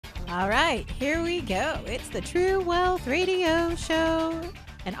All right, here we go. It's the True Wealth Radio Show.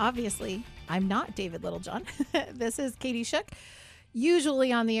 And obviously, I'm not David Littlejohn. This is Katie Shook,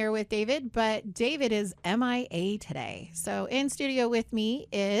 usually on the air with David, but David is MIA today. So in studio with me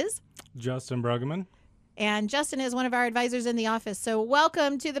is Justin Bruggeman. And Justin is one of our advisors in the office. So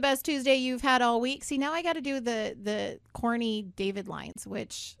welcome to the best Tuesday you've had all week. See, now I got to do the corny David lines,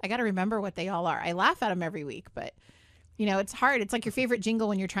 which I got to remember what they all are. I laugh at them every week, but you know, it's hard. It's like your favorite jingle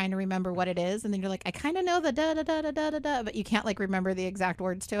when you're trying to remember what it is. And then you're like, I kind of know the da da da da da da da, but you can't like remember the exact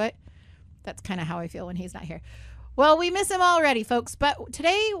words to it. That's kind of how I feel when he's not here. Well, we miss him already, folks. But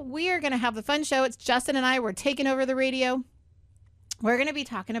today we are going to have the fun show. It's Justin and I. We're taking over the radio. We're going to be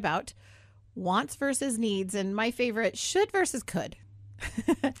talking about wants versus needs, and my favorite, should versus could,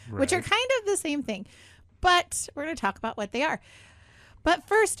 which are kind of the same thing. But we're going to talk about what they are. But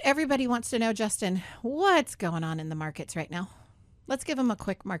first, everybody wants to know, Justin, what's going on in the markets right now? Let's give them a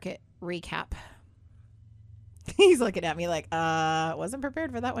quick market recap. He's looking at me like, wasn't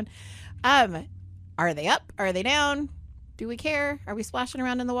prepared for that one. Are they up? Are they down? Do we care? Are we splashing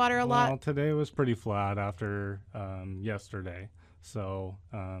around in the water a lot? Well, today was pretty flat after yesterday. So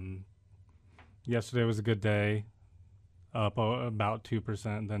yesterday was a good day, up about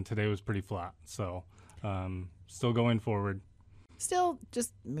 2%. Then today was pretty flat. So still going forward. Still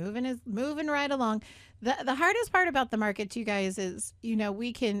just moving right along. The hardest part about the markets, you guys, is, you know,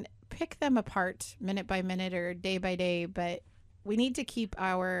 we can pick them apart minute by minute or day by day, but we need to keep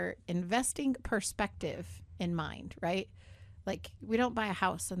our investing perspective in mind, right? Like, we don't buy a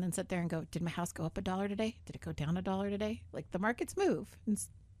house and then sit there and go, did my house go up $1 today? Did it go down $1 today? Like, the markets move. And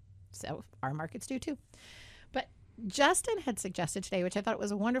so our markets do too. But Justin had suggested today, which I thought was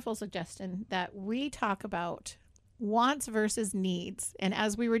a wonderful suggestion, that we talk about wants versus needs. And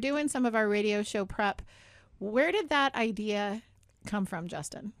as we were doing some of our radio show prep, where did that idea come from,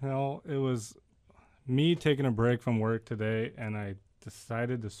 Justin? Well, it was me taking a break from work today, and I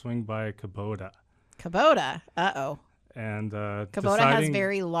decided to swing by Kubota. Kubota? Uh-oh. And Kubota has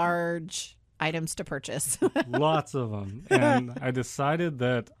very large items to purchase. Lots of them. And I decided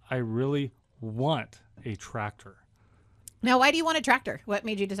that I really want a tractor. Now, why do you want a tractor? What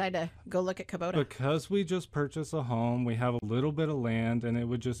made you decide to go look at Kubota? Because we just purchased a home. We have a little bit of land, and it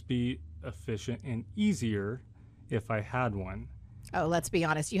would just be efficient and easier if I had one. Oh, let's be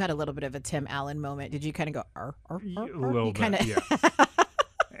honest. You had a little bit of a Tim Allen moment. Did you kind of go, A little bit, yeah.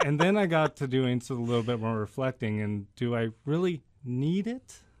 And then I got to doing a little bit more reflecting, and do I really need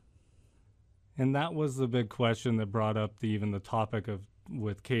it? And that was the big question that brought up even the topic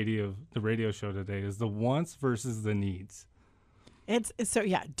with Katie of the radio show today, is the wants versus the needs.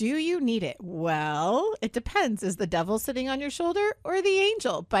 Do you need it? Well, it depends. Is the devil sitting on your shoulder or the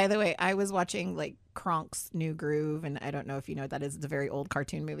angel? By the way, I was watching like Kronk's New Groove, and I don't know if you know what that is. It's a very old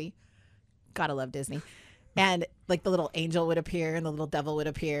cartoon movie. Gotta love Disney. And like the little angel would appear and the little devil would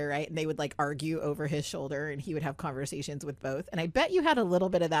appear, right? And they would like argue over his shoulder, and he would have conversations with both. And I bet you had a little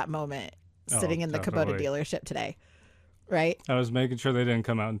bit of that moment sitting in the Kubota dealership today, right? I was making sure they didn't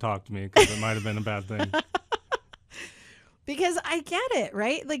come out and talk to me, because it might have been a bad thing. Because I get it,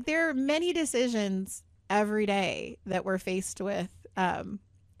 right? Like, there are many decisions every day that we're faced with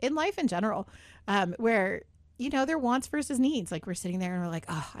in life in general, where, you know, they're wants versus needs. Like, we're sitting there and we're like,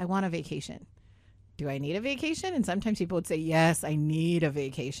 oh, I want a vacation. Do I need a vacation? And sometimes people would say, yes, I need a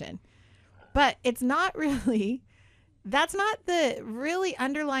vacation. But it's not really, that's not the really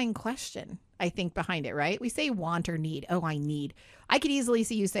underlying question, I think, behind it, right? We say want or need. Oh, I need. I could easily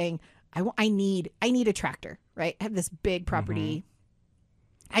see you saying, I need a tractor, right? I have this big property.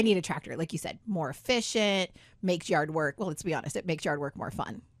 Mm-hmm. I need a tractor. Like you said, more efficient, makes yard work. Well, let's be honest. It makes yard work more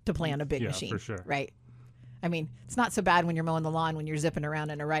fun to play on a big machine, for sure. Right? I mean, it's not so bad when you're mowing the lawn, when you're zipping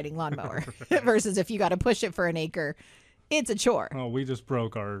around in a riding lawnmower versus if you got to push it for an acre, it's a chore. Oh, we just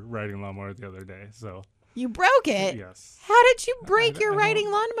broke our riding lawnmower the other day. So you broke it? Yes. How did you break your riding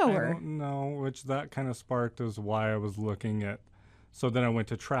lawnmower? I don't know, which that kind of sparked is why I was looking at. So then I went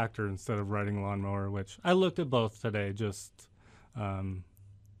to tractor instead of riding lawnmower, which I looked at both today,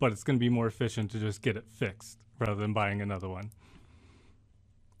 but it's going to be more efficient to just get it fixed rather than buying another one.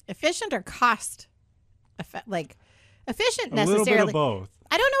 Efficient or cost? Efficient necessarily. A little bit of both.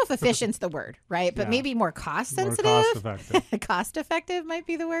 I don't know if efficient's the word, right? But maybe more cost sensitive. More cost effective. Cost effective might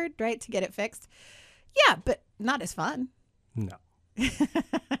be the word, right? To get it fixed. Yeah, but not as fun. No.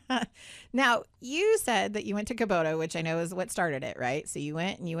 Now, you said that you went to Kubota, which I know is what started it, right? So you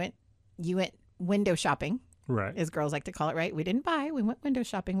went window shopping, right? As girls like to call it, right? We didn't buy, we went window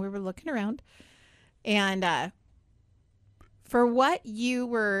shopping. We were looking around, and for what you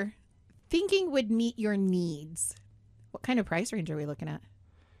were thinking would meet your needs, what kind of price range are we looking at?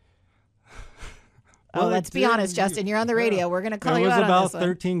 Well, let's be honest, Justin. You're on the radio. We're going to call you out on this one. It was about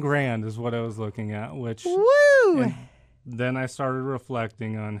 13 grand is what I was looking at, which... Woo! Then I started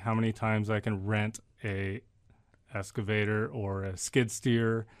reflecting on how many times I can rent a excavator or a skid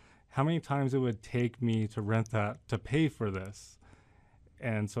steer, how many times it would take me to rent that to pay for this.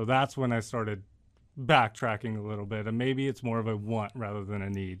 And so that's when I started backtracking a little bit. And maybe it's more of a want rather than a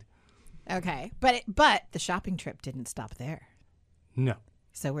need. Okay. But the shopping trip didn't stop there. No.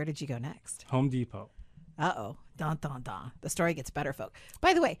 So where did you go next? Home Depot. Uh-oh. Dun, dun, dun. The story gets better, folk.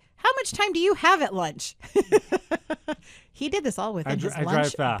 By the way, how much time do you have at lunch? He did this all within his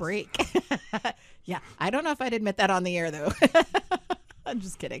lunch break. Yeah. I don't know if I'd admit that on the air, though. I'm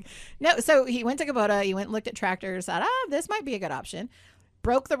just kidding. No, so he went to Kubota. He went and looked at tractors. Thought, this might be a good option.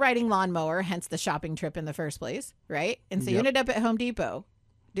 Broke the riding lawnmower, hence the shopping trip in the first place, right? And so you ended up at Home Depot.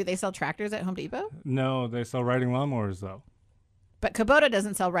 Do they sell tractors at Home Depot? No, they sell riding lawnmowers, though. But Kubota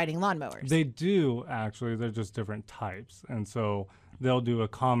doesn't sell riding lawnmowers. They do, actually. They're just different types. And so they'll do a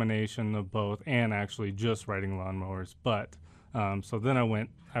combination of both and actually just riding lawnmowers. But so then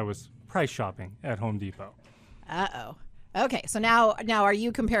I was price shopping at Home Depot. Uh-oh. Okay, so now are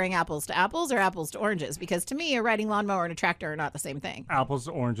you comparing apples to apples or apples to oranges? Because to me, a riding lawnmower and a tractor are not the same thing. Apples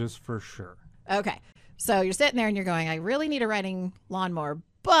to oranges for sure. Okay, so you're sitting there and you're going, I really need a riding lawnmower,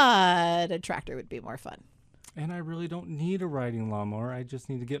 but a tractor would be more fun. And I really don't need a riding lawnmower. I just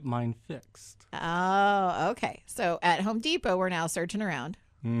need to get mine fixed. Oh, okay. So at Home Depot, we're now searching around.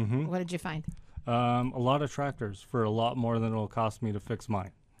 Mm-hmm. What did you find? A lot of tractors for a lot more than it'll cost me to fix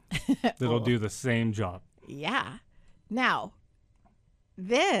mine. That'll do the same job. Yeah. Now,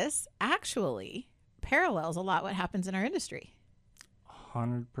 this actually parallels a lot what happens in our industry.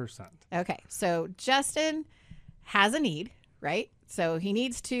 100%. Okay. So Justin has a need, right? So he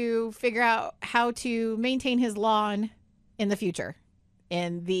needs to figure out how to maintain his lawn in the future.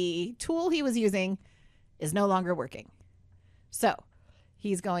 And the tool he was using is no longer working. So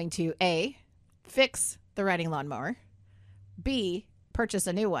he's going to A, fix the riding lawnmower, B, purchase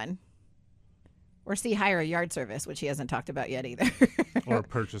a new one, or C, hire a yard service, which he hasn't talked about yet either. Or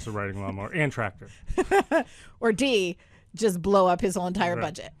purchase a riding lawnmower and tractor. Or D, just blow up his whole entire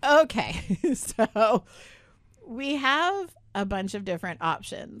budget. Okay. So we have a bunch of different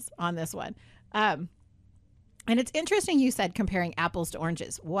options on this one. And it's interesting you said comparing apples to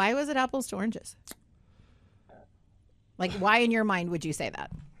oranges. Why was it apples to oranges? Like, why in your mind would you say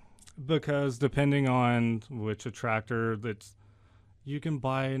that? Because depending on which tractor you can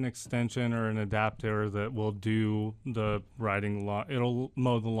buy an extension or an adapter that will do the riding lawn. It'll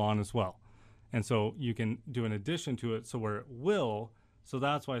mow the lawn as well. And so you can do an addition to it so where it will. So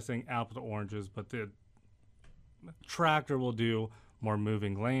that's why I'm saying apple to oranges, but the tractor will do more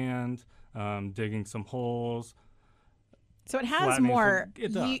moving land, digging some holes. So it has more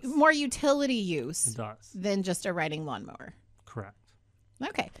utility use it does. Than just a riding lawnmower. Correct.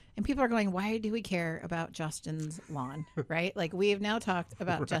 Okay. And people are going, why do we care about Justin's lawn, right? Like, we have now talked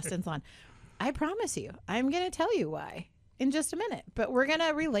about Justin's lawn. I promise you, I'm going to tell you why in just a minute. But we're going to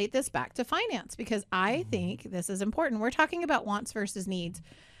relate this back to finance because I think this is important. We're talking about wants versus needs.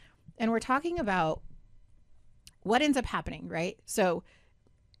 And we're talking about what ends up happening, right? So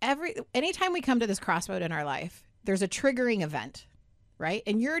anytime we come to this crossroad in our life, there's a triggering event, right?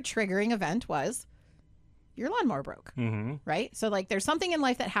 And your triggering event was your lawnmower broke, right? So like there's something in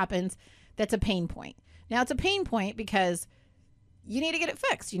life that happens that's a pain point. Now it's a pain point because you need to get it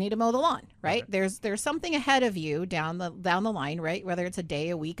fixed. You need to mow the lawn, right? There's something ahead of you down the line, right? Whether it's a day,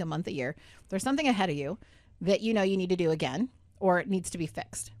 a week, a month, a year, there's something ahead of you that you know you need to do again or it needs to be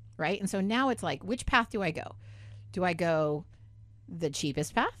fixed, right? And so now it's like, which path do I go? Do I go the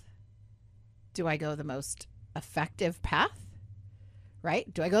cheapest path? Do I go the most effective path?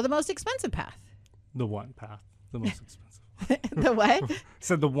 Right? Do I go the most expensive path? The want path, the most expensive. The what?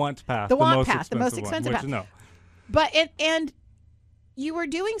 Said the want path. The want path, the most expensive path. No. But and you were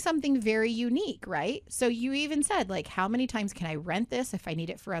doing something very unique, right? So you even said, like, how many times can I rent this if I need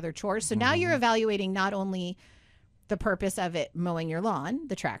it for other chores? So now you're evaluating not only the purpose of it mowing your lawn,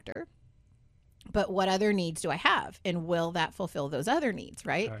 the tractor, but what other needs do I have? And will that fulfill those other needs,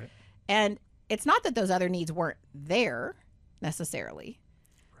 right? And it's not that those other needs weren't there necessarily,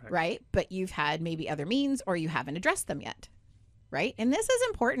 right? But you've had maybe other means or you haven't addressed them yet, right? And this is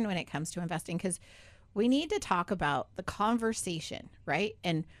important when it comes to investing because we need to talk about the conversation, right?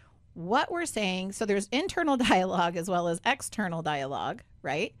 And what we're saying. So there's internal dialogue as well as external dialogue,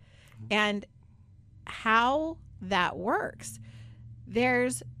 right? And how that works.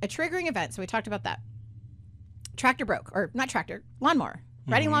 There's a triggering event. So we talked about that. Tractor broke, or not tractor, lawnmower.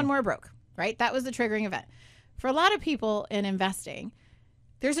 Riding lawnmower broke, right? That was the triggering event. For a lot of people in investing,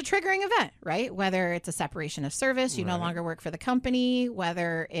 there's a triggering event, right? Whether it's a separation of service, you no longer work for the company,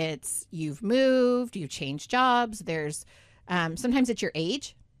 whether it's you've moved, you've changed jobs. There's sometimes it's your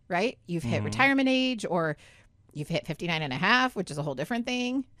age, right? You've hit retirement age, or you've hit 59 and a half, which is a whole different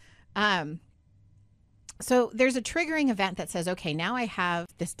thing. So there's a triggering event that says, okay, now I have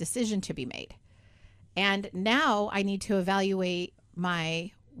this decision to be made. And now I need to evaluate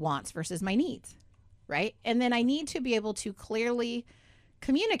my wants versus my needs, right? And then I need to be able to clearly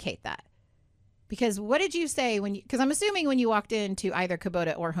communicate that. Because what did you say when you, because I'm assuming when you walked into either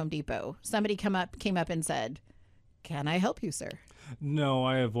Kubota or Home Depot, somebody came up and said, "Can I help you, sir?" No,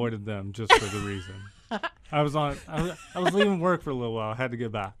 I avoided them just for the reason. I was leaving work for a little while. I had to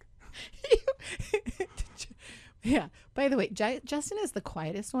get back. Yeah. By the way, Justin is the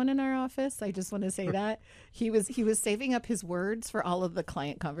quietest one in our office. I just want to say that he was saving up his words for all of the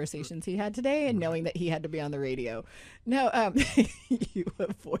client conversations he had today, and knowing that he had to be on the radio. No, you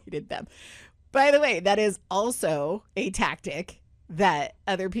avoided them. By the way, that is also a tactic that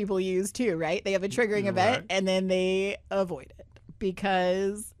other people use too, right? They have a triggering event and then they avoid it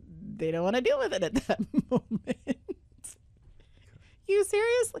because they don't want to deal with it at that moment. You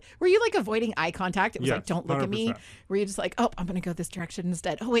seriously? Were you like avoiding eye contact? It was like, don't look 100%. At me. Were you just like, oh, I'm going to go this direction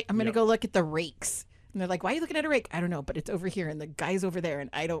instead? Oh, wait, I'm going to go look at the rakes. And they're like, why are you looking at a rake? I don't know, but it's over here and the guy's over there and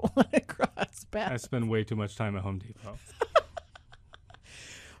I don't want to cross paths. I spend way too much time at Home Depot.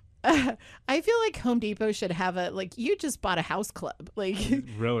 I feel like Home Depot should have a, like, you just bought a house club. Like,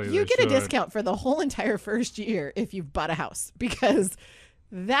 really, you get a discount for the whole entire first year if you've bought a house, because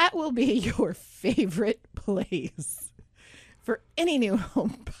that will be your favorite place for any new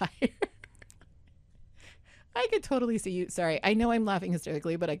home buyer. I could totally see you. Sorry, I know I'm laughing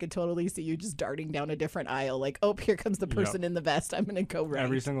hysterically, but I could totally see you just darting down a different aisle. Like, oh, here comes the person in the vest. I'm going to go right.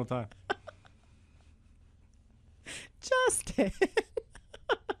 Every single time. Justin.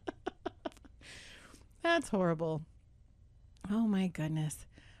 That's horrible. Oh, my goodness.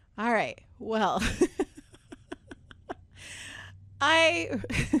 All right. Well, I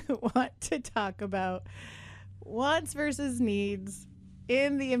want to talk about wants versus needs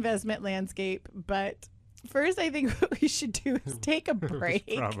in the investment landscape. But first, I think what we should do is take a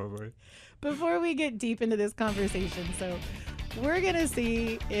break. Probably. Before we get deep into this conversation. So we're going to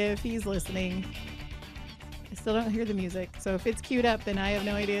see if he's listening. I still don't hear the music. So if it's queued up, then I have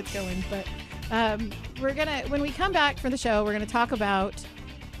no idea it's going. But when we come back from the show, we're going to talk about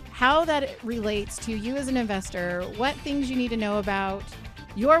how that relates to you as an investor, what things you need to know about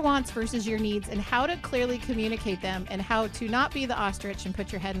your wants versus your needs, and how to clearly communicate them, and how to not be the ostrich and put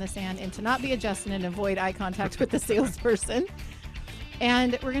your head in the sand, and to not be a Justin and avoid eye contact with the salesperson.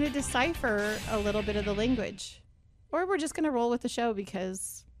 And we're going to decipher a little bit of the language, or we're just going to roll with the show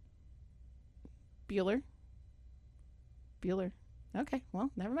because Bueller. Okay,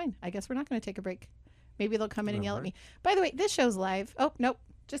 well, never mind. I guess we're not going to take a break. Maybe they'll come in and yell at me. By the way, this show's live. Oh, nope.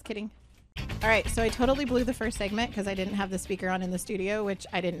 Just kidding. All right, so I totally blew the first segment because I didn't have the speaker on in the studio, which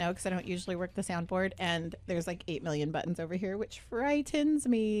I didn't know because I don't usually work the soundboard. And there's like 8 million buttons over here, which frightens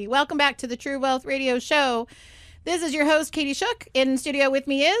me. Welcome back to the True Wealth Radio Show. This is your host, Katie Shook. In studio with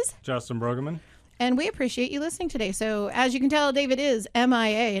me is Justin Brogerman. And we appreciate you listening today. So as you can tell, David is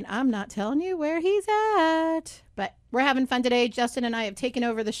MIA, and I'm not telling you where he's at. But we're having fun today. Justin and I have taken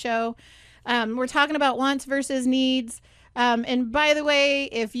over the show. We're talking about wants versus needs. And by the way,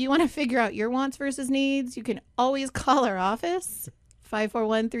 if you want to figure out your wants versus needs, you can always call our office,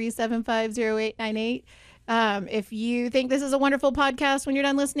 541-375-0898. If you think this is a wonderful podcast when you're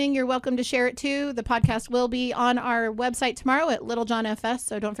done listening, you're welcome to share it too. The podcast will be on our website tomorrow at Little John FS,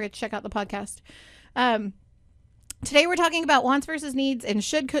 so don't forget to check out the podcast. Today we're talking about wants versus needs and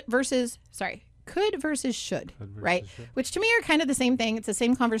could versus should, right? Should. Which to me are kind of the same thing. It's the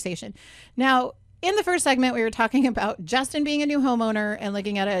same conversation. Now, in the first segment, we were talking about Justin being a new homeowner and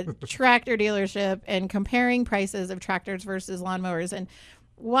looking at a tractor dealership and comparing prices of tractors versus lawnmowers. And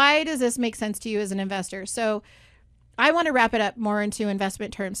why does this make sense to you as an investor? So I want to wrap it up more into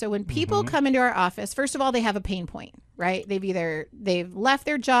investment terms. So when people come into our office, first of all, they have a pain point, right? They've left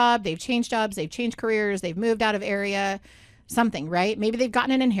their job, they've changed jobs, they've changed careers, they've moved out of area, something, right? Maybe they've gotten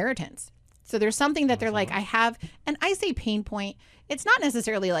an inheritance. So there's something that they're like, I have, and I say pain point. It's not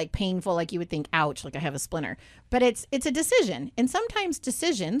necessarily like painful, like you would think, ouch, like I have a splinter, but it's a decision. And sometimes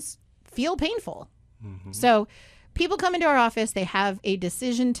decisions feel painful. So people come into our office, they have a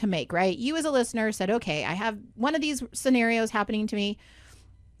decision to make, right? You as a listener said, okay, I have one of these scenarios happening to me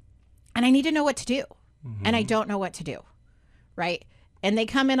and I need to know what to do. And I don't know what to do, right? And they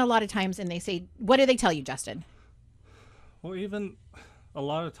come in a lot of times and they say, what do they tell you, Justin? Well, even a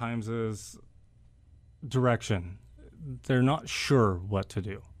lot of times is direction. they're not sure what to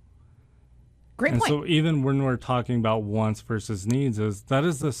do. Great point. So even when we're talking about wants versus needs, that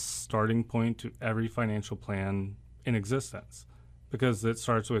is the starting point to every financial plan in existence, because it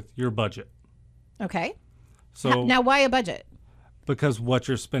starts with your budget. Okay. So now why a budget? Because what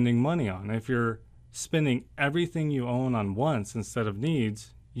you're spending money on. If you're spending everything you own on wants instead of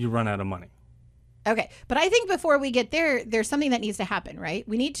needs, you run out of money. Okay. But I think before we get there, there's something that needs to happen, right?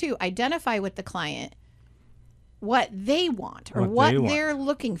 We need to identify with the client what they want or what they're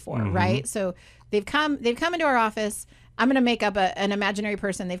looking for, right? So they've come into our office. I'm going to make up an imaginary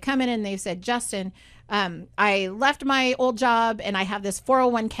person. They've come in and they've said, Justin, I left my old job and I have this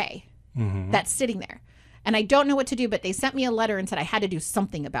 401k that's sitting there and I don't know what to do, but they sent me a letter and said I had to do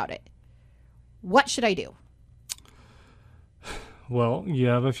something about it. What should I do? Well, you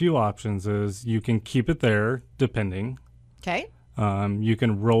have a few options. Is you can keep it there, depending. Okay. You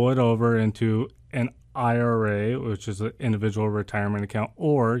can roll it over into an IRA, which is an individual retirement account,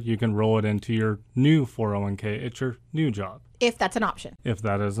 or you can roll it into your new 401k at your new job. If that's an option. If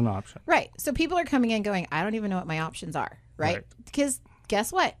that is an option. Right. So people are coming in going, I don't even know what my options are, right? Because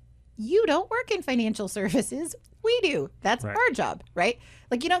guess what? You don't work in financial services. We do. That's our job, right?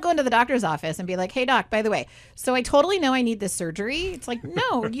 Like you don't go into the doctor's office and be like, hey, doc, by the way, so I totally know I need this surgery. It's like,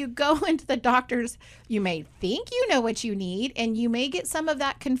 no, you go into the doctor's. You may think you know what you need and you may get some of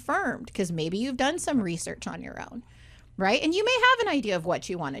that confirmed because maybe you've done some research on your own, right? And you may have an idea of what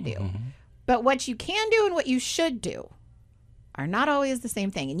you want to do. But what you can do and what you should do are not always the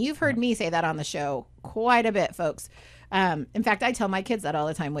same thing. And you've heard me say that on the show quite a bit, folks. In fact, I tell my kids that all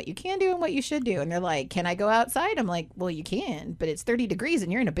the time, what you can do and what you should do. And they're like, can I go outside? I'm like, well, you can, but it's 30 degrees and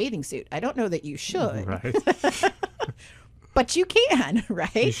you're in a bathing suit. I don't know that you should. Right. But you can,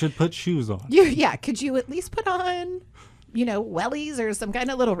 right? You should put shoes on. Yeah. Could you at least put on, wellies or some kind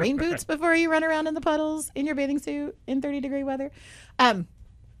of little rain boots before you run around in the puddles in your bathing suit in 30-degree weather?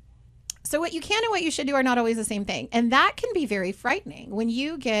 So what you can and what you should do are not always the same thing. And that can be very frightening when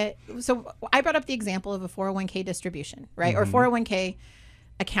you so I brought up the example of a 401k distribution, right? Or 401k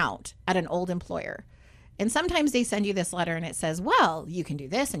account at an old employer. And sometimes they send you this letter and it says, well, you can do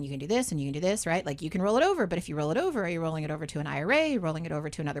this and you can do this and you can do this, right? Like you can roll it over. But if you roll it over, are you rolling it over to an IRA? Are you rolling it over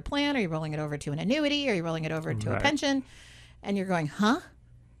to another plan? Are you rolling it over to an annuity? Are you rolling it over to a pension? And you're going, huh?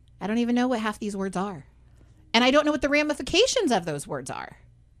 I don't even know what half these words are. And I don't know what the ramifications of those words are.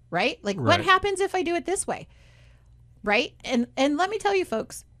 Right? Like what happens if I do it this way? Right? And let me tell you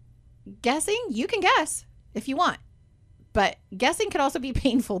folks, guessing, you can guess if you want, but guessing can also be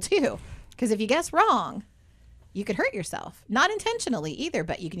painful too. Because if you guess wrong, you could hurt yourself. Not intentionally either,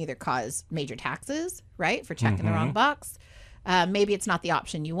 but you can either cause major taxes, right? For checking the wrong box. Maybe it's not the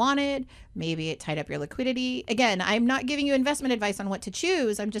option you wanted. Maybe it tied up your liquidity. Again, I'm not giving you investment advice on what to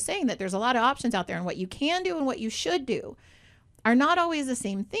choose. I'm just saying that there's a lot of options out there and what you can do and what you should do are not always the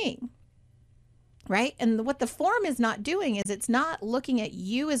same thing, right? And what the form is not doing is it's not looking at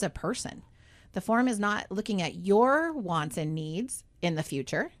you as a person. The form is not looking at your wants and needs in the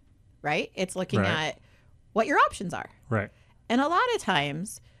future, right? It's looking at what your options are. Right. And a lot of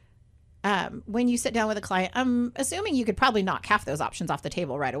times when you sit down with a client, I'm assuming you could probably knock half those options off the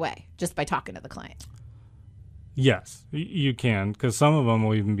table right away just by talking to the client. Yes, you can, because some of them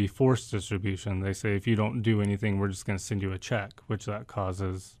will even be forced distribution. They say if you don't do anything, we're just going to send you a check, which that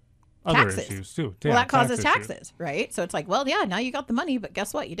causes other issues too. Well, that causes taxes, right? So it's like, well, yeah, now you got the money, but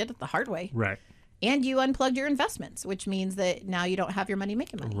guess what? You did it the hard way. Right. And you unplugged your investments, which means that now you don't have your money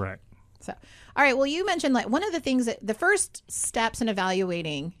making money. Right. So, all right, well, you mentioned like one of the things that the first steps in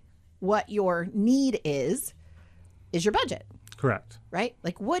evaluating what your need is your budget. Correct. Right?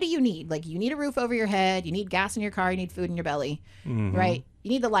 Like, what do you need? Like, you need a roof over your head. You need gas in your car. You need food in your belly. Right?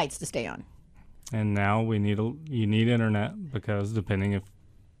 You need the lights to stay on. And now you need internet because depending if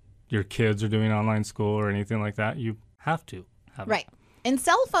your kids are doing online school or anything like that, you have to have it. Right. And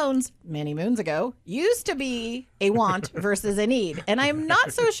cell phones, many moons ago, used to be a want versus a need. And I'm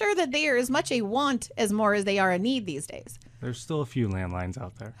not so sure that they are as much a want as more as they are a need these days. There's still a few landlines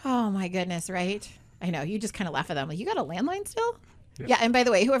out there. Oh, my goodness, right? I know. You just kind of laugh at them. Like, you got a landline still? Yeah. And by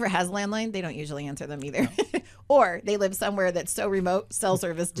the way, whoever has landline, they don't usually answer them either. Or they live somewhere that's so remote, cell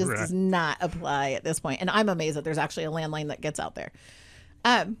service just does not apply at this point. And I'm amazed that there's actually a landline that gets out there.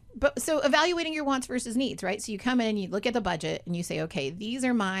 But so evaluating your wants versus needs, right? So you come in and you look at the budget and you say, okay, these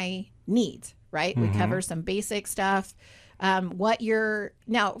are my needs, right? We cover some basic stuff.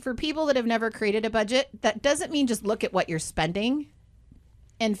 Now for people that have never created a budget, that doesn't mean just look at what you're spending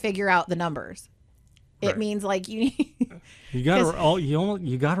and figure out the numbers. It means like you got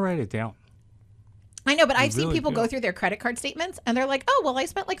to write it down. I know, but I've seen people go through their credit card statements and they're like, oh, well, I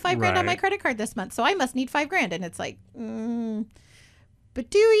spent like $5,000 on my credit card this month, so I must need $5,000. And it's like, but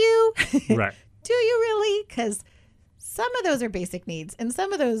do you? Right. Do you really? Because some of those are basic needs and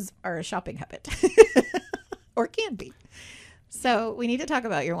some of those are a shopping habit or can be. So we need to talk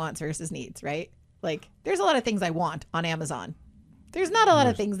about your wants versus needs, right? Like, there's a lot of things I want on Amazon. There's not a lot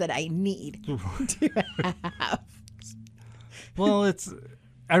of things that I need to have. Well, it's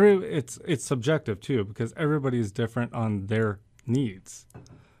subjective too, because everybody's different on their needs.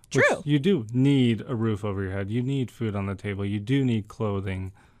 True. You do need a roof over your head. You need food on the table. You do need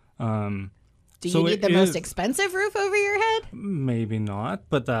clothing. Do you need the most expensive roof over your head? Maybe not,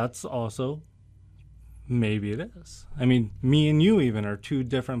 but that's also maybe it is. I mean, me and you even are two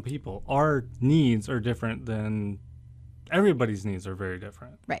different people. Our needs are different than everybody's needs are very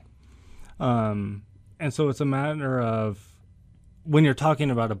different. Right. And so it's a matter of when you're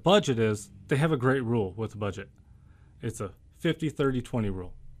talking about a budget they have a great rule with a budget. It's a 50-30-20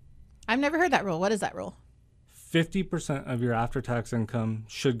 rule. I've never heard that rule. What is that rule? 50% of your after-tax income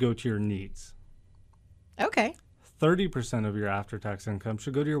should go to your needs. Okay. 30% of your after-tax income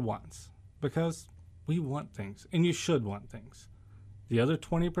should go to your wants, because we want things, and you should want things. The other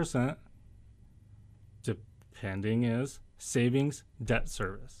 20%, depending, is savings, debt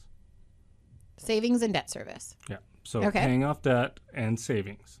service. Savings and debt service. Yeah. So paying off debt and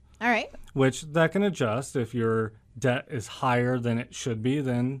savings. All right. Which that can adjust. If your debt is higher than it should be,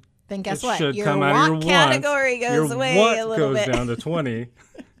 then guess what? Should your come out of your category goes away a little bit. Goes down to 20,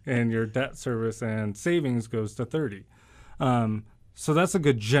 and your debt service and savings goes to 30. So that's a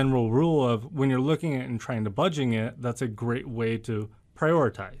good general rule of when you're looking at and trying to budgeting it. That's a great way to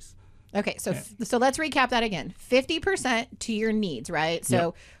prioritize. Okay, so let's recap that again. 50% to your needs, right?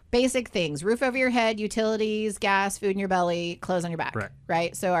 So basic things: roof over your head, utilities, gas, food in your belly, clothes on your back,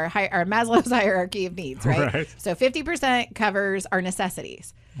 right? So our Maslow's hierarchy of needs, right? So 50% covers our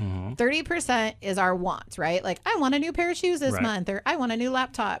necessities. 30% is our wants, right? Like, I want a new pair of shoes this month, or I want a new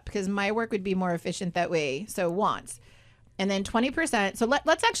laptop because my work would be more efficient that way. So wants. And then 20%. So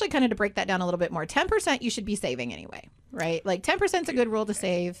let's actually kind of to break that down a little bit more. 10% you should be saving anyway, right? Like 10% is a good rule to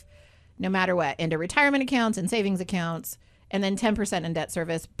save no matter what, into retirement accounts and savings accounts, and then 10% in debt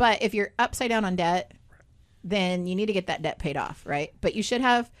service. But if you're upside down on debt, then you need to get that debt paid off, right? But you should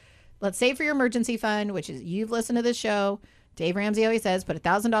have, let's save for your emergency fund, which is, you've listened to this show. Dave Ramsey always says, put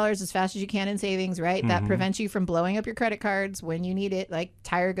 $1,000 as fast as you can in savings, right? That prevents you from blowing up your credit cards when you need it. Like,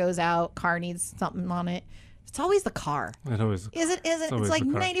 tire goes out, car needs something on it. It's always the car. It always isn't. It's like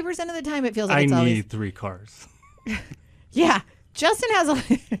 90% of the time it feels I like it's always. need 3 cars. Yeah, Justin has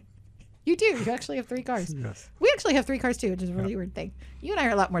a. You do. You actually have 3 cars. Yes. We actually have 3 cars too, which is a really weird thing. You and I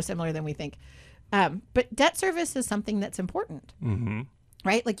are a lot more similar than we think. But debt service is something that's important,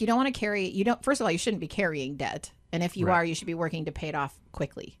 right? Like, you don't want to carry. First of all, you shouldn't be carrying debt, and if you are, you should be working to pay it off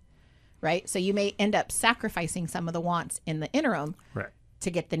quickly, right? So you may end up sacrificing some of the wants in the interim, to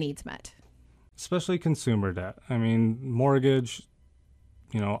get the needs met. Especially consumer debt. I mean, mortgage,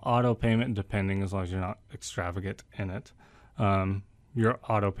 auto payment, depending, as long as you're not extravagant in it. Your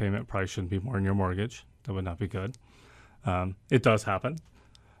auto payment probably shouldn't be more than your mortgage. That would not be good. It does happen.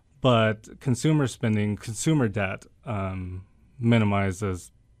 But consumer spending, consumer debt, minimize as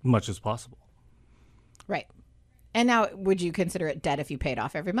much as possible. Right. And now, would you consider it debt if you paid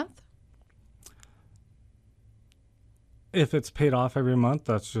off every month? If it's paid off every month,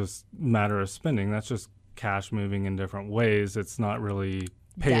 that's just a matter of spending. That's just cash moving in different ways. It's not really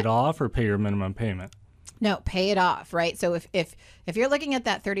pay it off or pay your minimum payment. No, pay it off, right? So if you're looking at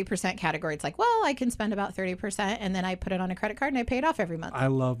that 30% category, it's like, well, I can spend about 30% and then I put it on a credit card and I pay it off every month. I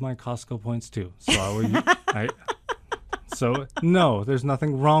love my Costco points too. So no, there's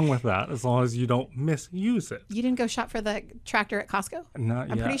nothing wrong with that as long as you don't misuse it. You didn't go shop for the tractor at Costco? Not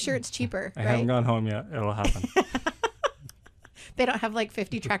yet. I'm pretty sure it's cheaper, I haven't gone home yet. It'll happen. They don't have like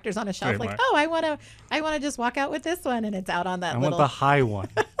 50 tractors on a shelf. Like, I want to just walk out with this one, and it's out on that little. I want the high one.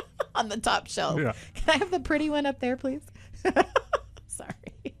 On the top shelf. Yeah. Can I have the pretty one up there, please?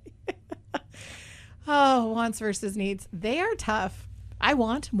 Sorry. Oh, wants versus needs. They are tough. I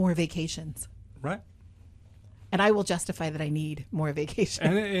want more vacations. Right. And I will justify that I need more vacation.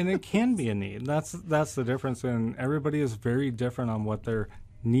 And it can be a need. That's the difference. And everybody is very different on what their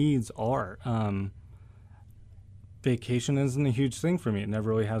needs are. Vacation isn't a huge thing for me. It never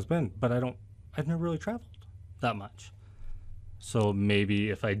really has been. But I've never really traveled that much. So maybe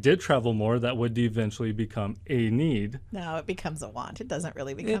if I did travel more, that would eventually become a need. No, it becomes a want. It doesn't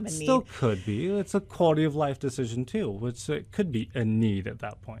really become a need. It still could be. It's a quality of life decision too, which it could be a need at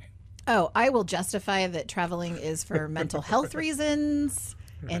that point. Oh, I will justify that traveling is for mental health reasons,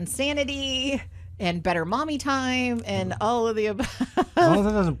 insanity, and better mommy time and all of the above. As long as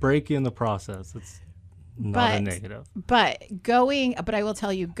it doesn't break you in the process, it's not a negative. But I will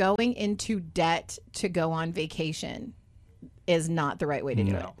tell you, going into debt to go on vacation is not the right way to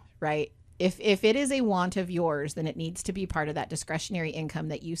do it, right? If it is a want of yours, then it needs to be part of that discretionary income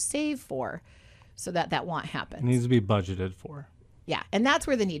that you save for so that want happens. It needs to be budgeted for. Yeah. And that's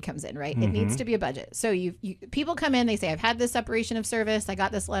where the need comes in, right? It needs to be a budget. So people come in, they say, I've had this separation of service. I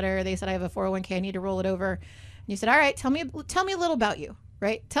got this letter. They said, I have a 401k. I need to roll it over. And you said, all right, tell me a little about you,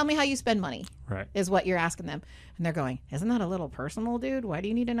 right? Tell me how you spend money, right? Is what you're asking them. And they're going, isn't that a little personal, dude? Why do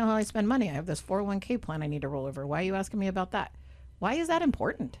you need to know how I spend money? I have this 401k plan I need to roll over. Why are you asking me about that? Why is that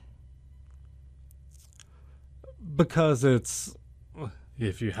important? Because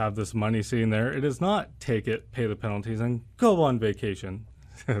if you have this money sitting there, it is not take it, pay the penalties, and go on vacation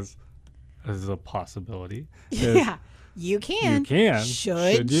as a possibility. Yeah, you can. You can.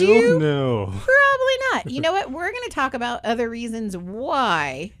 Should you? No. Probably not. You know what? We're going to talk about other reasons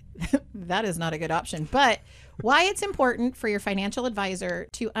why that is not a good option, but why it's important for your financial advisor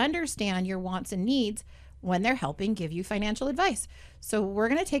to understand your wants and needs when they're helping give you financial advice. So we're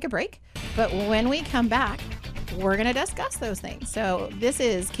going to take a break, but when we come back, we're going to discuss those things. So this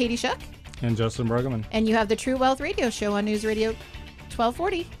is Katie Shook. And Justin Bruggeman. And you have the True Wealth Radio Show on News Radio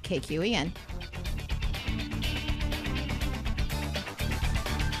 1240 KQEN.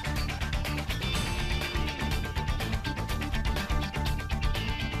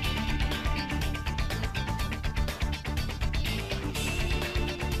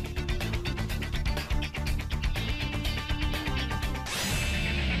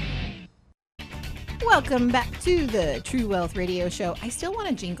 Welcome back to the True Wealth Radio Show. I still want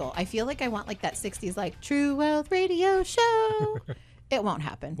a jingle. I feel like I want like that 60s like True Wealth Radio Show. It won't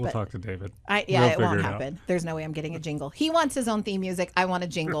happen. We'll talk to David. It won't happen. There's no way I'm getting a jingle. He wants his own theme music. I want a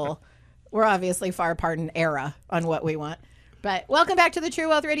jingle. We're obviously far apart in era on what we want. But welcome back to the True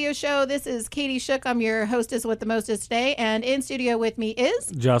Wealth Radio Show. This is Katie Shook. I'm your hostess with the mostest today. And in studio with me is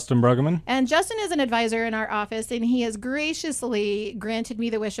Justin Bruggeman. And Justin is an advisor in our office, and he has graciously granted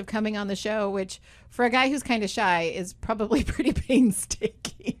me the wish of coming on the show, which for a guy who's kind of shy is probably pretty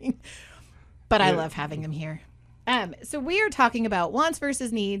painstaking. But I love having him here. So we are talking about wants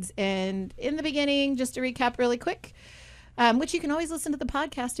versus needs. And in the beginning, just to recap really quick, which you can always listen to the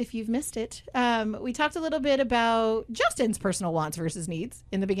podcast if you've missed it. We talked a little bit about Justin's personal wants versus needs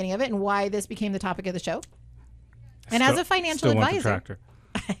in the beginning of it and why this became the topic of the show. And as a financial advisor,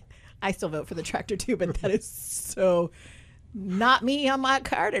 I still vote for the tractor too, but that is so not me on my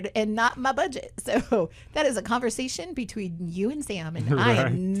card and not my budget. So that is a conversation between you and Sam, and right. I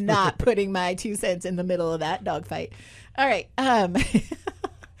am not putting my 2 cents in the middle of that dogfight. All right.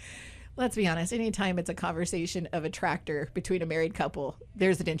 Let's be honest. Anytime it's a conversation of a tractor between a married couple,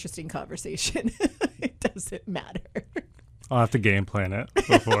 there's an interesting conversation. It doesn't matter. I'll have to game plan it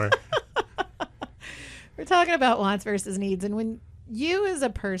before. We're talking about wants versus needs. And when you as a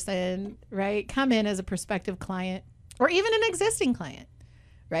person, right, come in as a prospective client or even an existing client,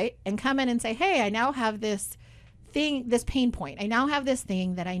 right, and come in and say, hey, I now have this thing, this pain point. I now have this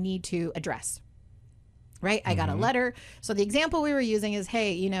thing that I need to address. Right. I got a letter. So the example we were using is,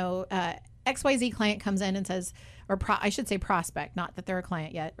 hey, XYZ client comes in and says, I should say prospect, not that they're a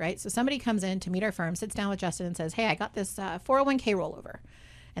client yet. Right. So somebody comes in to meet our firm, sits down with Justin and says, hey, I got this 401k rollover.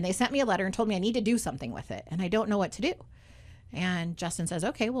 And they sent me a letter and told me I need to do something with it. And I don't know what to do. And Justin says,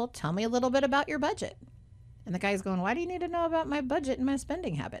 okay, well, tell me a little bit about your budget. And the guy's going, why do you need to know about my budget and my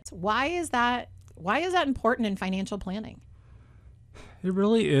spending habits? Why is that important in financial planning? It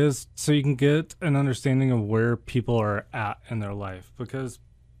really is, so you can get an understanding of where people are at in their life, because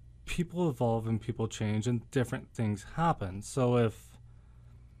people evolve and people change and different things happen. So if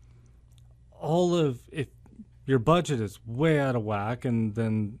your budget is way out of whack, and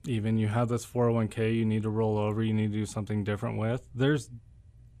then even you have this 401k you need to roll over, you need to do something different with, there's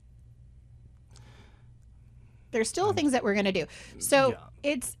still things that we're going to do. So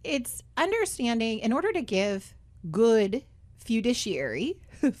it's understanding, in order to give good fiduciary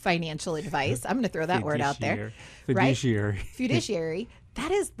financial advice. I'm going to throw that word out there. Fiduciary. Right? Fiduciary. That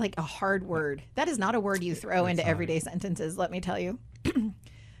is like a hard word. That is not a word you throw into everyday sentences, let me tell you.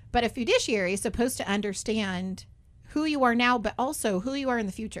 But a fiduciary is supposed to understand who you are now, but also who you are in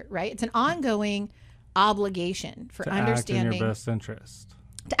the future, right? It's an ongoing obligation for understanding. To act in your best interest.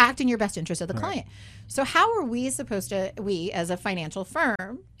 To act in your best interest of the client. So how are we as a financial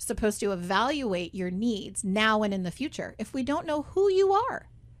firm, supposed to evaluate your needs now and in the future if we don't know who you are?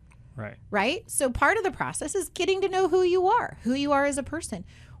 Right? So part of the process is getting to know who you are as a person,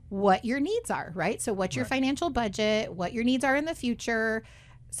 what your needs are, right? So what's your financial budget, what your needs are in the future,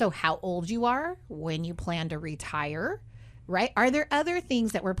 So how old you are, when you plan to retire, right? Are there other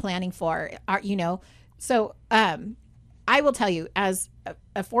things that we're planning for? So I will tell you, as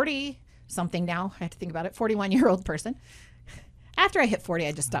a 40 something now, I have to think about it, 41-year-old person. After I hit 40,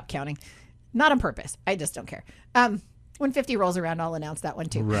 I just stopped counting. Not on purpose. I just don't care. When 50 rolls around, I'll announce that one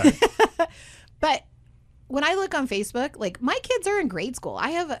too. Right. But when I look on Facebook, like my kids are in grade school. I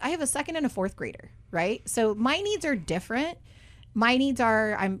have a second and a fourth grader, right? So my needs are different. My needs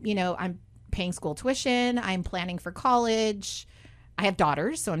are, I'm paying school tuition. I'm planning for college. I have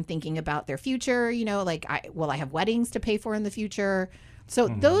daughters, so I'm thinking about their future. I have weddings to pay for in the future. So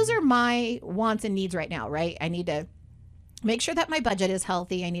those are my wants and needs right now, right? I need to make sure that my budget is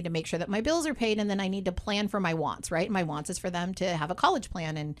healthy. I need to make sure that my bills are paid. And then I need to plan for my wants, right? My wants is for them to have a college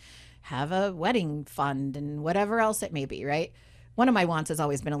plan and have a wedding fund and whatever else it may be, right? One of my wants has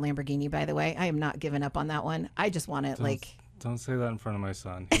always been a Lamborghini, by the way. I am not giving up on that one. I just want it Don't say that in front of my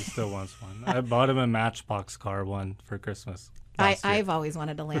son. He still wants one. I bought him a Matchbox car one for Christmas. I've always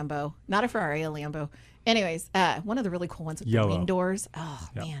wanted a Lambo. Not a Ferrari, a Lambo. Anyways, one of the really cool ones with the wing doors. Oh,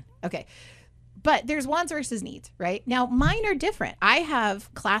 man. Okay. But there's wants versus needs, right? Now, mine are different. I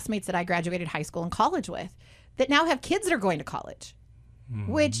have classmates that I graduated high school and college with that now have kids that are going to college,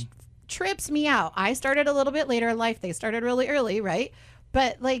 which trips me out. I started a little bit later in life. They started really early, right?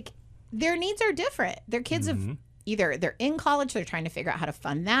 But like their needs are different. Their kids have either they're in college, they're trying to figure out how to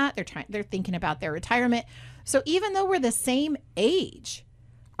fund that. They're thinking about their retirement. So even though we're the same age,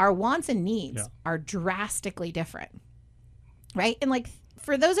 our wants and needs are drastically different, right? And like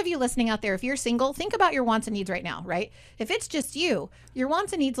for those of you listening out there, if you're single, think about your wants and needs right now, right? If it's just you, your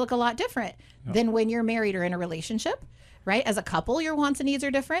wants and needs look a lot different than when you're married or in a relationship, right? As a couple, your wants and needs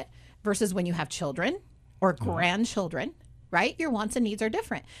are different versus when you have children or grandchildren, right? Your wants and needs are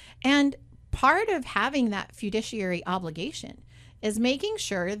different. And part of having that fiduciary obligation is making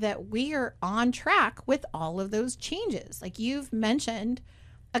sure that we are on track with all of those changes. Like you've mentioned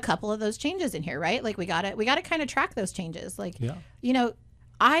a couple of those changes in here, right? Like we got to kind of track those changes. Like,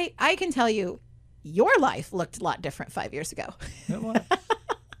 I can tell you your life looked a lot different 5 years ago. It was.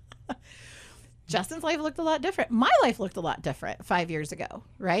 Justin's life looked a lot different. My life looked a lot different 5 years ago,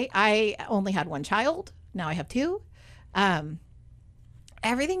 right? I only had one child. Now I have two.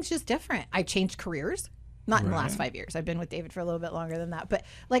 Everything's just different. I changed careers. Not in the last 5 years. I've been with David for a little bit longer than that. But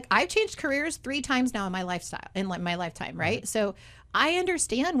like I've changed careers 3 times now in my lifetime, right? So I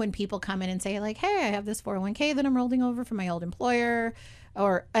understand when people come in and say like, hey, I have this 401k that I'm rolling over from my old employer.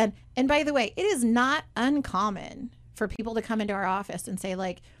 And by the way, it is not uncommon for people to come into our office and say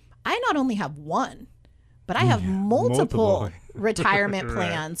like, I not only have one, but I have multiple retirement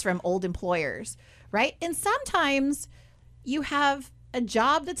plans from old employers, right? And sometimes you have a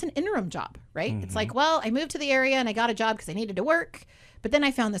job that's an interim job, right? It's like, well, I moved to the area and I got a job because I needed to work, but then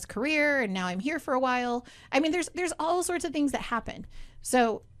I found this career and now I'm here for a while. I mean, there's all sorts of things that happen.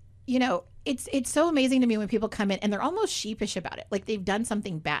 So, it's so amazing to me when people come in and they're almost sheepish about it. Like they've done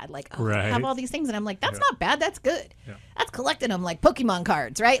something bad, like, I have all these things. And I'm like, that's not bad. That's good. Yeah. That's collecting them like Pokemon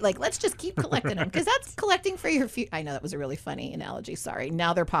cards, right? Like, let's just keep collecting them because that's collecting for your future. I know that was a really funny analogy. Sorry.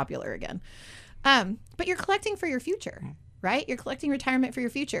 Now they're popular again. But you're collecting for your future, right? You're collecting retirement for your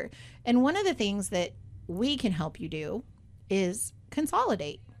future. And one of the things that we can help you do is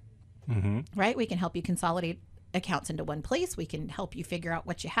consolidate, right? We can help you consolidate accounts into one place. We can help you figure out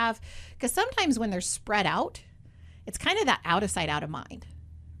what you have. Because sometimes when they're spread out, it's kind of that out of sight, out of mind,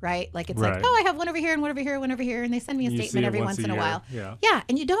 right? Like it's like, oh, I have one over here and one over here, one over here. And they send me a statement every once in a while. Yeah.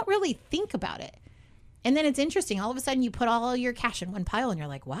 And you don't really think about it. And then it's interesting. All of a sudden you put all your cash in one pile and you're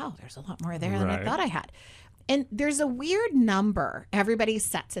like, wow, there's a lot more there than I thought I had. And there's a weird number everybody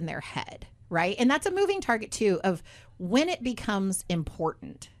sets in their head, right? And that's a moving target too of when it becomes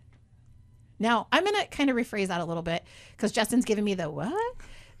important. Now, I'm going to kind of rephrase that a little bit because Justin's giving me the what?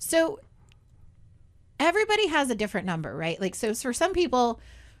 So everybody has a different number, right? Like, so for some people,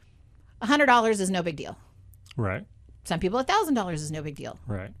 $100 is no big deal. Right. Some people, $1,000 is no big deal.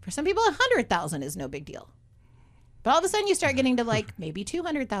 Right. For some people, 100,000 is no big deal. But all of a sudden you start getting to like maybe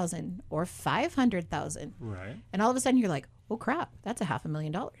 200,000 or 500,000. Right. And all of a sudden you're like, oh crap, that's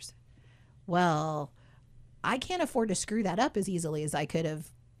 $500,000. Well, I can't afford to screw that up as easily as I could have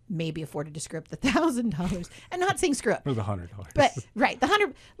maybe afforded to screw up the $1,000. And not saying screw up. Or the $100. But right, the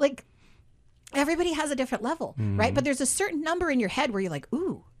 100, like everybody has a different level, right? But there's a certain number in your head where you're like,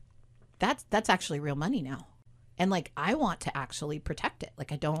 ooh, that's actually real money now. And like, I want to actually protect it.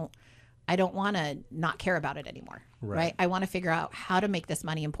 Like I don't want to not care about it anymore, right? I want to figure out how to make this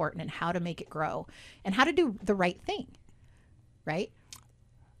money important and how to make it grow and how to do the right thing, right?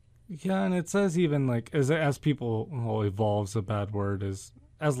 Yeah, and it says even like as people, evolve's a bad word, is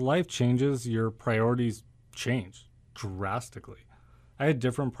as life changes, your priorities change drastically. I had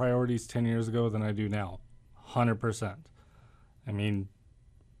different priorities 10 years ago than I do now, 100%. I mean,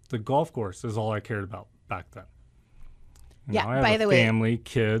 the golf course is all I cared about back then. I have a family,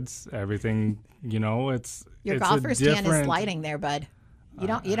 kids, everything, it's your golfer's tan is sliding there, bud. You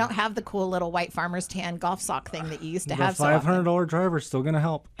don't have the cool little white farmer's tan golf sock thing that you used to have. The $500 driver's still going to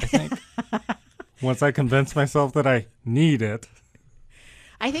help, I think. Once I convince myself that I need it.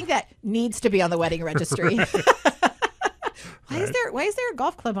 I think that needs to be on the wedding registry. Right. Why is there a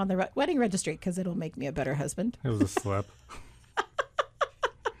golf club on the wedding registry? Because it'll make me a better husband. It was a slip.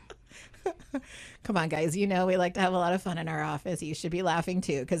 Come on, guys. We like to have a lot of fun in our office. You should be laughing,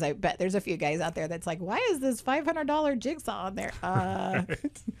 too, because I bet there's a few guys out there that's like, why is this $500 jigsaw on there?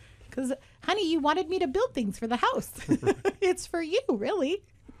 Because, honey, you wanted me to build things for the house. Right. It's for you, really.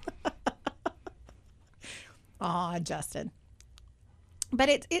 Aw, Justin.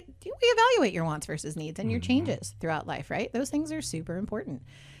 But we evaluate your wants versus needs and your changes throughout life, right? Those things are super important.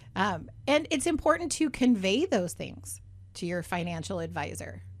 And it's important to convey those things to your financial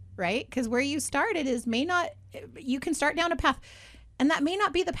advisor, right? Because where you started you can start down a path, and that may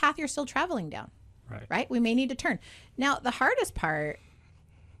not be the path you're still traveling down, right? We may need to turn. Now, the hardest part,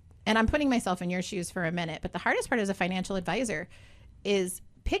 and I'm putting myself in your shoes for a minute, but the hardest part as a financial advisor is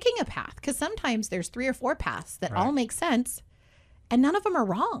picking a path, because sometimes there's 3 or 4 paths that all make sense, and none of them are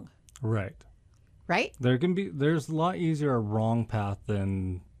wrong. Right. There's a lot easier a wrong path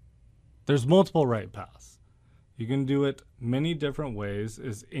than there's multiple right paths. You can do it many different ways.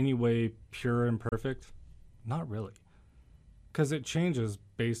 Is any way pure and perfect? Not really. Because it changes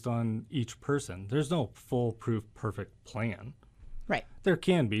based on each person. There's no foolproof perfect plan. Right. There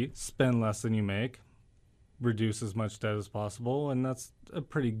can be. Spend less than you make, reduce as much debt as possible, and that's a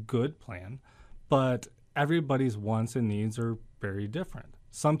pretty good plan. But everybody's wants and needs are very different.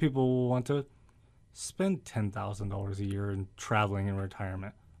 Some people will want to spend $10,000 a year in traveling in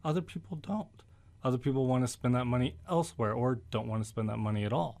retirement. Other people don't. Other people want to spend that money elsewhere or don't want to spend that money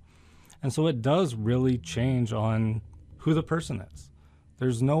at all. And so it does really change on who the person is.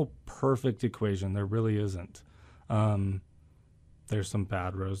 There's no perfect equation. There really isn't. There's some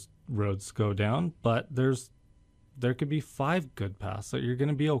bad roads to go down, but there could be 5 good paths that you're going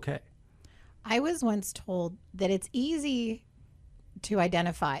to be okay. I was once told that it's easy to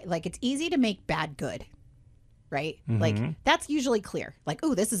identify, like it's easy to make bad good, right? Like that's usually clear. Like,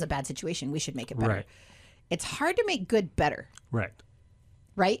 oh, this is a bad situation. We should make it better. Right. It's hard to make good better. Right.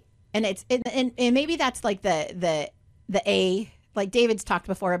 Right. And and maybe that's like the A, like David's talked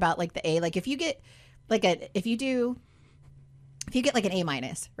before about like the A, like if you get like if you get like an A-,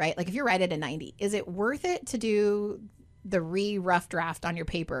 right? Like if you're right at a 90, is it worth it to do the rough draft on your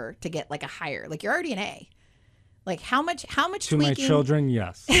paper to get like a higher? Like you're already an A. Like how much to tweaking? My children,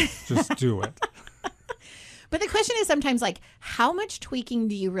 yes. Just do it. But the question is sometimes like, how much tweaking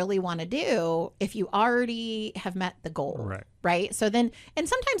do you really want to do if you already have met the goal? Right. Right. So then, and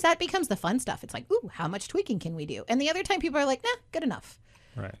sometimes that becomes the fun stuff. It's like, ooh, how much tweaking can we do? And the other time people are like, nah, good enough.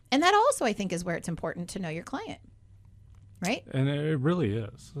 Right. And that also, I think, is where it's important to know your client. Right. And it really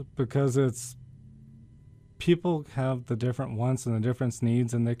is, because people have the different wants and the different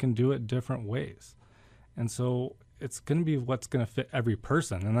needs, and they can do it different ways. And so it's going to be what's going to fit every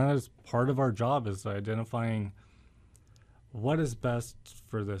person. And that is part of our job, is identifying what is best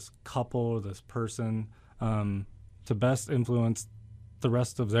for this couple, this person, to best influence the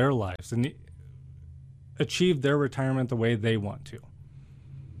rest of their lives and achieve their retirement the way they want to.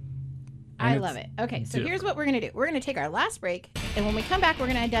 I love it. Okay, so here's what we're going to do. We're going to take our last break, and when we come back, we're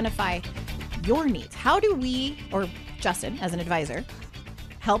going to identify your needs. How do we, or Justin as an advisor,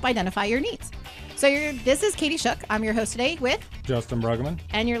 help identify your needs? So this is Katie Shook. I'm your host today with Justin Bruggeman.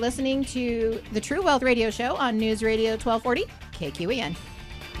 And you're listening to the True Wealth Radio Show on News Radio 1240 KQEN.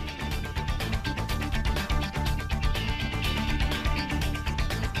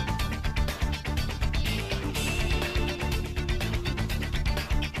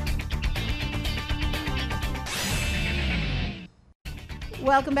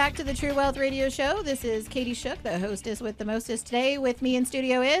 Welcome back to the True Wealth Radio Show. This is Katie Shook, the hostess with the mostest today. With me in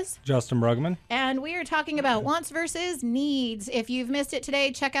studio is Justin Bruggeman. And we are talking about wants versus needs. If you've missed it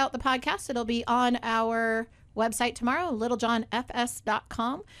today, check out the podcast. It'll be on our website tomorrow,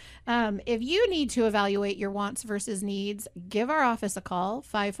 littlejohnfs.com. If you need to evaluate your wants versus needs, give our office a call,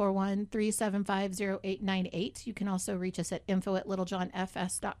 541-375-0898. You can also reach us at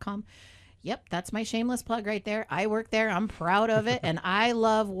info@littlejohnfs.com. Yep, that's my shameless plug right there. I work there. I'm proud of it. And I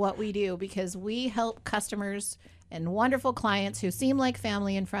love what we do because we help customers and wonderful clients who seem like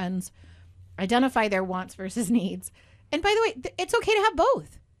family and friends identify their wants versus needs And by the way, it's okay to have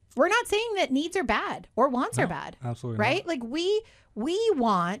both. We're not saying that needs are bad or wants are bad. Absolutely right? not. Like we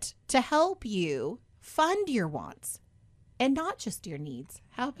want to help you fund your wants and not just your needs.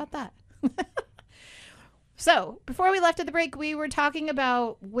 How about that? So before we left at the break, we were talking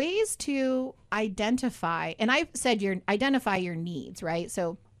about ways to identify, and I said identify your needs, right?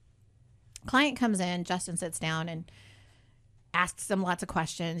 So client comes in, Justin sits down and asks them lots of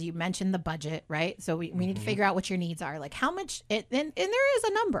questions. You mentioned the budget, right? So we need to figure out what your needs are. Like how much, and there is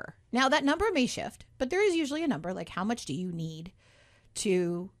a number. Now that number may shift, but there is usually a number. Like how much do you need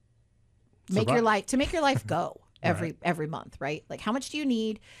to make your life go every month, right? Like how much do you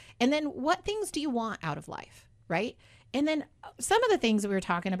need? And then what things do you want out of life, right? And then some of the things that we were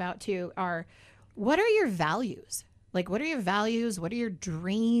talking about too are, what are your values? Like what are your values? What are your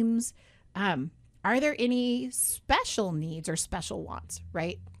dreams? Are there any special needs or special wants,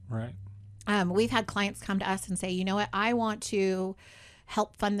 right? Right. We've had clients come to us and say, you know what, I want to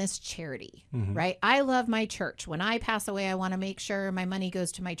help fund this charity, right? I love my church. When I pass away, I want to make sure my money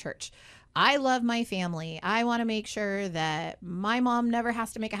goes to my church. I love my family. I want to make sure that my mom never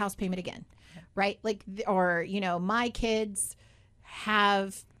has to make a house payment again, right? Like, or, my kids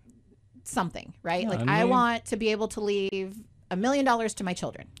have something, right? Yeah, I want to be able to leave $1 million to my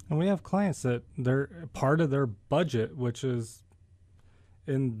children. And we have clients that they're part of their budget, which is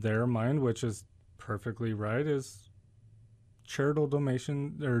in their mind, which is perfectly right, is charitable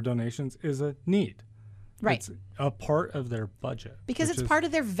donations is a need. Right. It's a part of their budget. Because it's part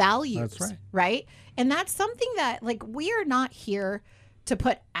of their values. That's right. Right? And that's something that, like, we are not here to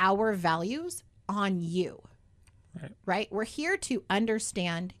put our values on you. Right? We're here to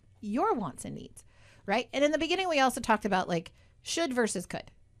understand your wants and needs. Right? And in the beginning, we also talked about, like, should versus could.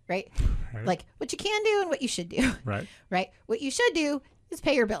 Right? Like, what you can do and what you should do. Right. Right? What you should do is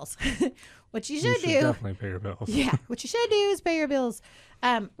pay your bills. What you should do. Definitely pay your bills. Yeah. What you should do is pay your bills.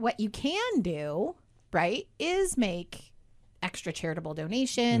 What you can do, right, is make extra charitable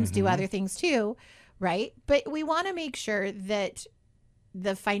donations, do other things too, right? But we want to make sure that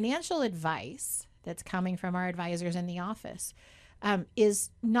the financial advice that's coming from our advisors in the office is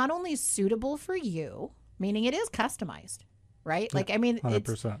not only suitable for you, meaning it is customized, right? Yeah, like, I mean,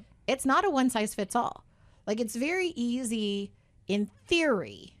 100%. It's not a one size fits all. Like, it's very easy in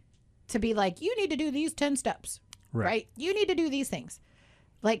theory to be like, you need to do these 10 steps, right? You need to do these things.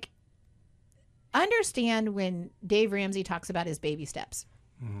 Like, understand when Dave Ramsey talks about his baby steps.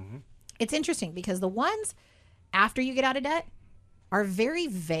 It's interesting because the ones after you get out of debt are very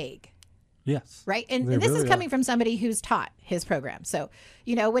vague. Yes. Right. And this really is coming from somebody who's taught his program. So,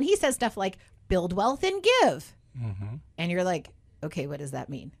 when he says stuff like build wealth and give, and you're like, okay, what does that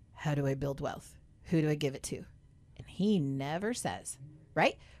mean? How do I build wealth? Who do I give it to? And he never says,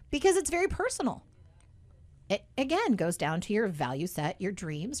 right? Because it's very personal. It, again, goes down to your value set, your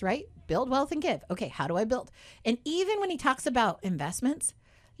dreams, right? Build wealth and give. Okay, how do I build? And even when he talks about investments,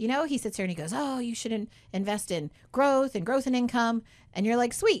 he sits here and he goes, oh, you should invest in growth and income. And you're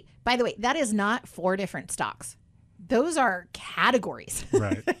like, sweet. By the way, that is not 4 different stocks. Those are categories.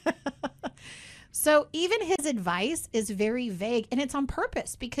 Right. So even his advice is very vague, and it's on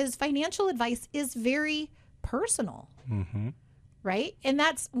purpose because financial advice is very personal. Right? And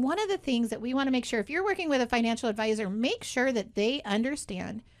that's one of the things that we want to make sure, if you're working with a financial advisor, make sure that they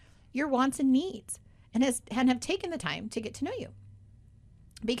understand your wants and needs and have taken the time to get to know you,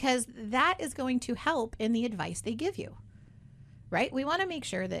 because that is going to help in the advice they give you. Right? We want to make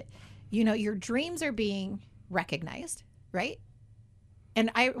sure that, your dreams are being recognized, right?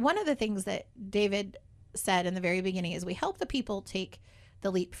 And one of the things that David said in the very beginning is we help the people take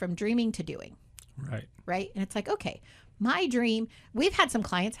the leap from dreaming to doing. Right. Right? And it's like, okay, my dream, we've had some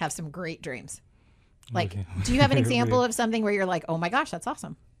clients have some great dreams. Like, do you have an example of something where you're like, oh my gosh, that's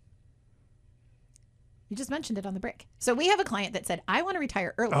awesome? You just mentioned it on the break. So we have a client that said, I want to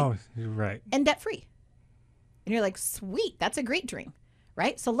retire early. Oh, you're right. And debt free. And you're like, sweet, that's a great dream.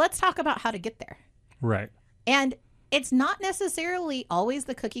 Right? So let's talk about how to get there. Right. And it's not necessarily always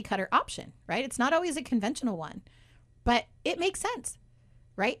the cookie cutter option, right? It's not always a conventional one, but it makes sense,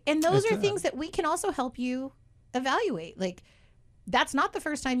 right? And those are things that we can also help you evaluate. Like, that's not the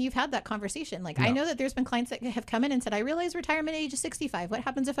first time you've had that conversation. Like, no. I know that there's been clients that have come in and said, I realize retirement age is 65. What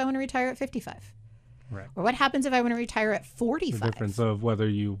happens if I want to retire at 55? Right. Or what happens if I want to retire at 45? The difference of whether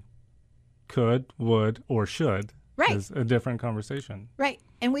you could, would, or should is a different conversation. Right.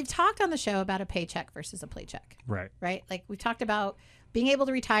 And we've talked on the show about a paycheck versus a playcheck. Right. Right. Like, we've talked about being able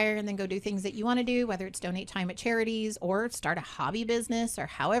to retire and then go do things that you want to do, whether it's donate time at charities or start a hobby business or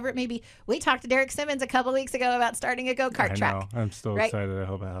however it may be. We talked to Derek Simmons a couple weeks ago about starting a go-kart track. I know. I'm still excited. I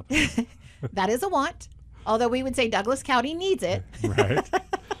hope it happens. That is a want. Although we would say Douglas County needs it. Right.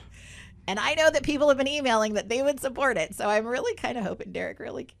 And I know that people have been emailing that they would support it. So I'm really kind of hoping Derek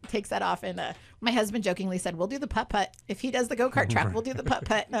really takes that off. And my husband jokingly said, we'll do the putt-putt. If he does the go-kart track, we'll do the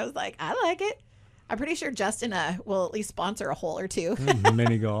putt-putt. And I was like, I like it. I'm pretty sure Justin will at least sponsor a hole or two.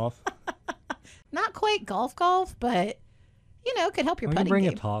 Mini golf. Not quite golf, but, could help your putting bring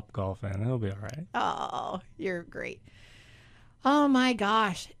game. a Top Golf in. It'll be all right. Oh, you're great. Oh, my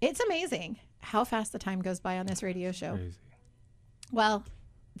gosh. It's amazing how fast the time goes by on this radio show. Crazy. Well,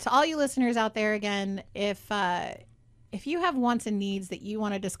 to all you listeners out there, again, if you have wants and needs that you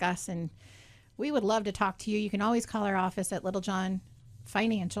want to discuss, and we would love to talk to you, you can always call our office at Littlejohn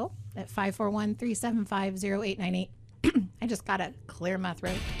Financial at 541-375-0898. I just got to clear my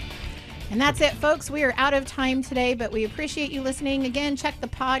throat. And that's it, folks. We are out of time today, but we appreciate you listening. Again, check the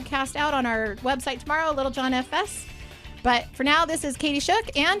podcast out on our website tomorrow, Littlejohn FS. But for now, this is Katie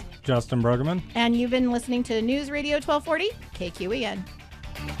Shook and Justin Brueggemann. And you've been listening to News Radio 1240, KQEN.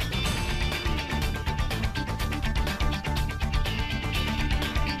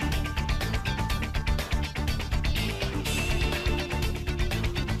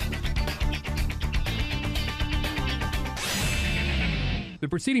 The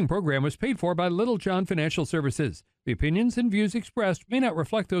preceding program was paid for by Littlejohn Financial Services. The opinions and views expressed may not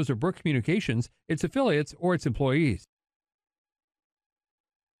reflect those of Brooke Communications, its affiliates, or its employees.